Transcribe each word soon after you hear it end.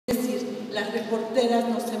las reporteras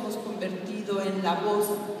nos hemos convertido en la voz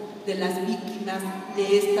de las víctimas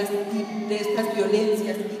de estas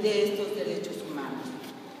violencias y de estos derechos humanos.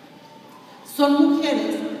 Son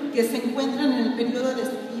mujeres que se encuentran en el periodo de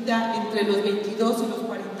su vida entre los 22 y los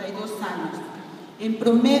 42 años. En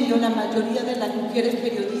promedio, la mayoría de las mujeres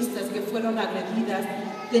periodistas que fueron agredidas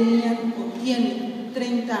tenían o tienen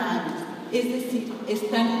 30 años, es decir,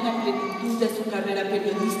 están en la plenitud de su carrera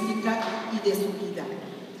periodística y de su vida.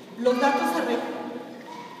 Los datos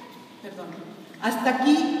hasta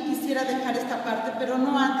aquí quisiera dejar esta parte, pero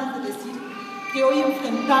no antes de decir que hoy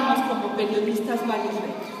enfrentamos como periodistas varios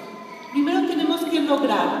retos. Primero, tenemos que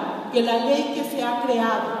lograr que la ley que se ha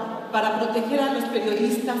creado para proteger a los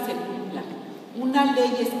periodistas se cumpla. Una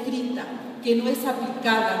ley escrita que no es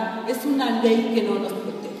aplicada es una ley que no nos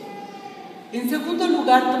protege. En segundo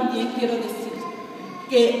lugar, también quiero decir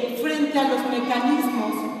que frente a los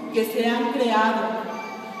mecanismos que se han creado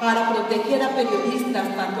para proteger a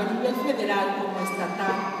periodistas, tanto a nivel federal como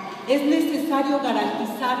estatal, es necesario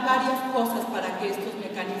garantizar varias cosas para que estos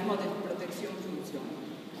mecanismos de protección funcionen.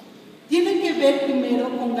 Tiene que ver primero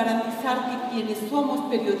con garantizar que quienes somos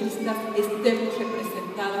periodistas estemos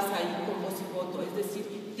representadas ahí con voz y voto, es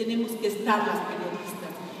decir, tenemos que estar las periodistas.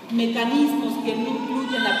 Mecanismos que no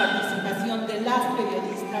incluyen la participación de las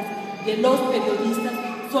periodistas, de los periodistas,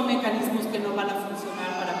 son mecanismos que no van a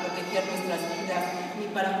funcionar para proteger nuestras vidas ni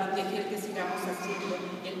para proteger que sigamos haciendo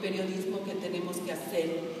el periodismo que tenemos que hacer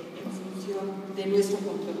en función de nuestro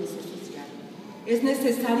compromiso social. Es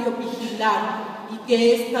necesario vigilar y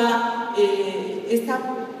que esta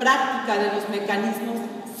práctica de los mecanismos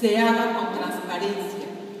se haga con transparencia,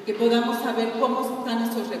 que podamos saber cómo están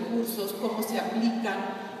esos recursos, cómo se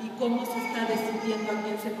aplican y cómo se está decidiendo a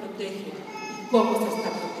quién se protege y cómo se está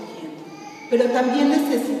protegiendo. Pero también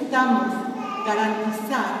necesitamos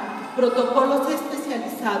garantizar protocolos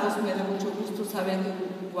especializados. Me da mucho gusto saber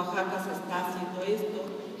que en Oaxaca se está haciendo esto,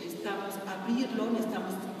 necesitamos abrirlo,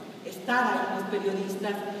 necesitamos estar ahí los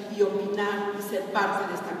periodistas y opinar y ser parte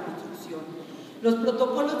de esta construcción. Los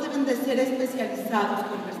protocolos deben de ser especializados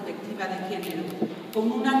con perspectiva de género,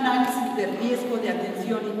 con un análisis de riesgo, de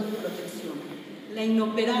atención y de protección. La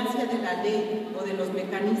inoperancia de la ley o de los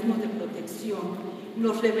mecanismos de protección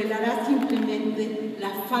nos revelará simplemente la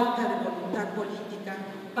falta de voluntad política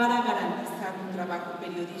para garantizar un trabajo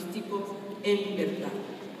periodístico en libertad.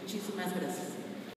 Muchísimas gracias.